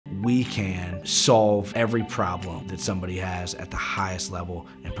we can solve every problem that somebody has at the highest level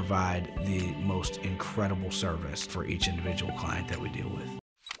and provide the most incredible service for each individual client that we deal with.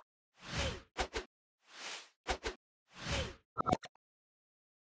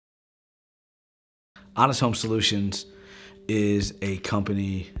 Honest Home Solutions is a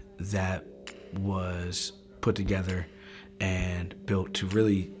company that was put together and built to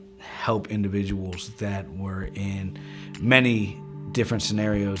really help individuals that were in many different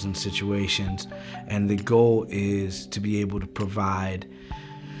scenarios and situations. And the goal is to be able to provide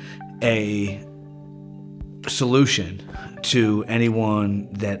a solution to anyone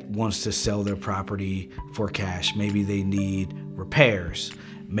that wants to sell their property for cash. Maybe they need repairs.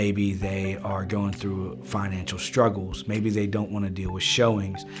 Maybe they are going through financial struggles. Maybe they don't want to deal with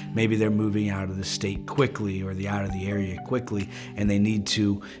showings. Maybe they're moving out of the state quickly or out of the area quickly, and they need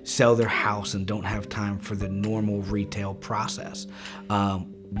to sell their house and don't have time for the normal retail process.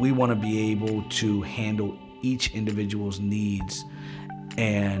 We want to be able to handle each individual's needs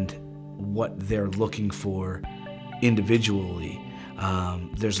and what they're looking for individually.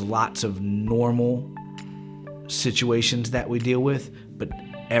 There's lots of normal situations that we deal with, but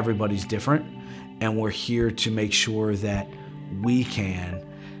everybody's different, and we're here to make sure that we can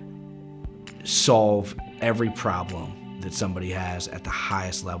solve every problem that somebody has at the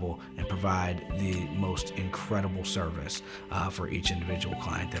highest level and provide the most incredible service for each individual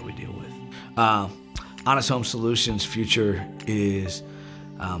client that we deal with. Honest Home Solutions' future is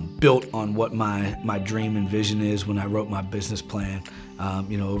built on what my dream and vision is when I wrote my business plan,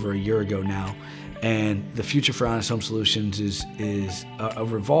 over a year ago now. And the future for Honest Home Solutions is a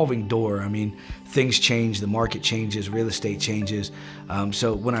revolving door. I mean, things change, the market changes, real estate changes.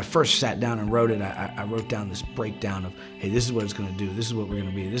 So when I first sat down and wrote it, I wrote down this breakdown of, hey, this is what it's going to do. This is what we're going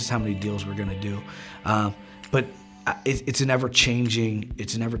to be. This is how many deals we're going to do. But it's an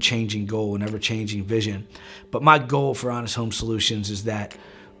ever-changing goal, an ever-changing vision. But my goal for Honest Home Solutions is that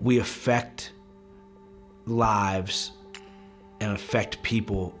we affect lives and affect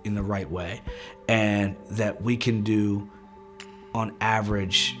people in the right way, and that we can do, on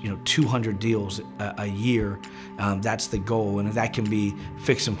average, 200 deals a year. That's the goal, and that can be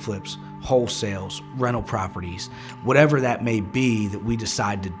fix and flips, wholesales, rental properties, whatever that may be that we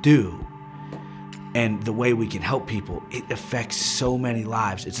decide to do. And the way we can help people, it affects so many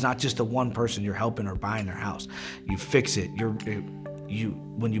lives. It's not just the one person you're helping or buying their house. You fix it.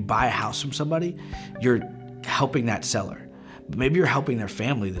 When you buy a house from somebody, you're helping that seller. Maybe you're helping their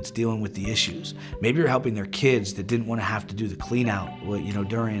family that's dealing with the issues. Maybe you're helping their kids that didn't want to have to do the clean out,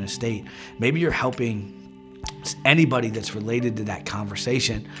 during an estate. Maybe you're helping anybody that's related to that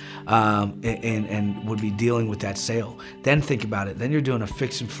conversation and would be dealing with that sale. Then think about it. Then you're doing a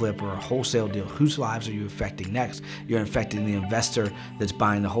fix and flip or a wholesale deal. Whose lives are you affecting next? You're affecting the investor that's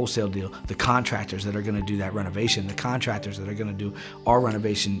buying the wholesale deal, the contractors that are going to do that renovation, the contractors that are going to do our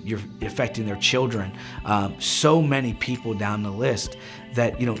renovation. You're affecting their children. So many people down the list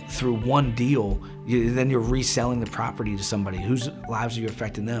that, through one deal, then you're reselling the property to somebody. Whose lives are you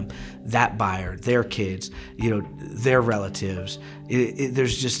affecting them? That buyer, their kids, their relatives.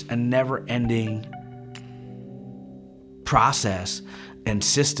 There's just a never-ending process and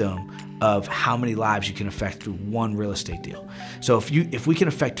system of how many lives you can affect through one real estate deal. So if we can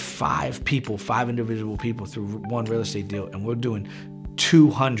affect five individual people through one real estate deal, and we're doing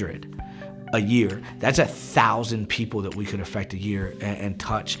 200 a year, that's 1,000 people that we could affect a year and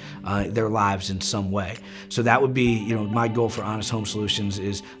touch their lives in some way. So that would be, my goal for Honest Home Solutions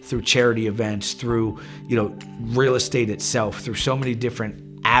is through charity events, through, real estate itself, through so many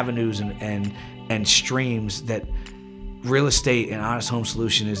different avenues and streams, that real estate and Honest Home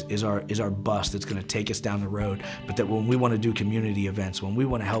Solution is our bus that's going to take us down the road. But that when we want to do community events, when we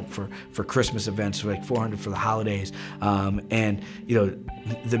want to help for Christmas events, like 400 for the holidays, and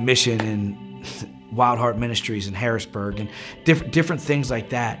the mission and Wild Heart Ministries in Harrisburg and different things like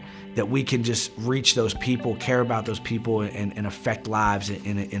that we can just reach those people, care about those people, and affect lives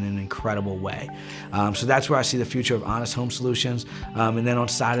in an incredible way. So that's where I see the future of Honest Home Solutions. And then on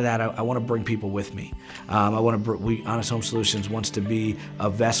the side of that, I want to bring people with me. Honest Home Solutions wants to be a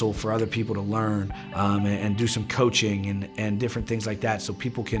vessel for other people to learn and do some coaching and different things like that, so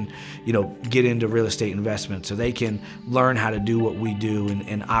people can, get into real estate investment, so they can learn how to do what we do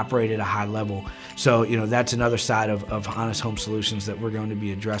and operate at a high level. So, that's another side of Honest Home Solutions that we're going to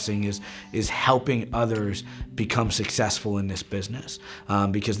be addressing, is helping others become successful in this business,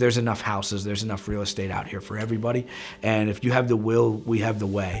 because there's enough houses, there's enough real estate out here for everybody, and if you have the will, we have the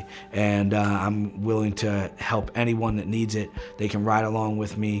way, and I'm willing to help anyone that needs it. They can ride along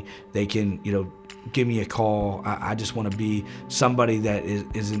with me, they can give me a call. I just want to be somebody that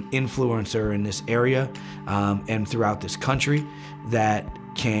is an influencer in this area and throughout this country that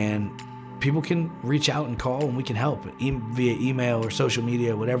people can reach out and call, and we can help via email or social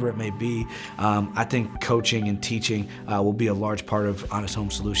media, whatever it may be. I think coaching and teaching will be a large part of Honest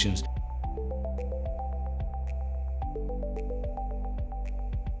Home Solutions.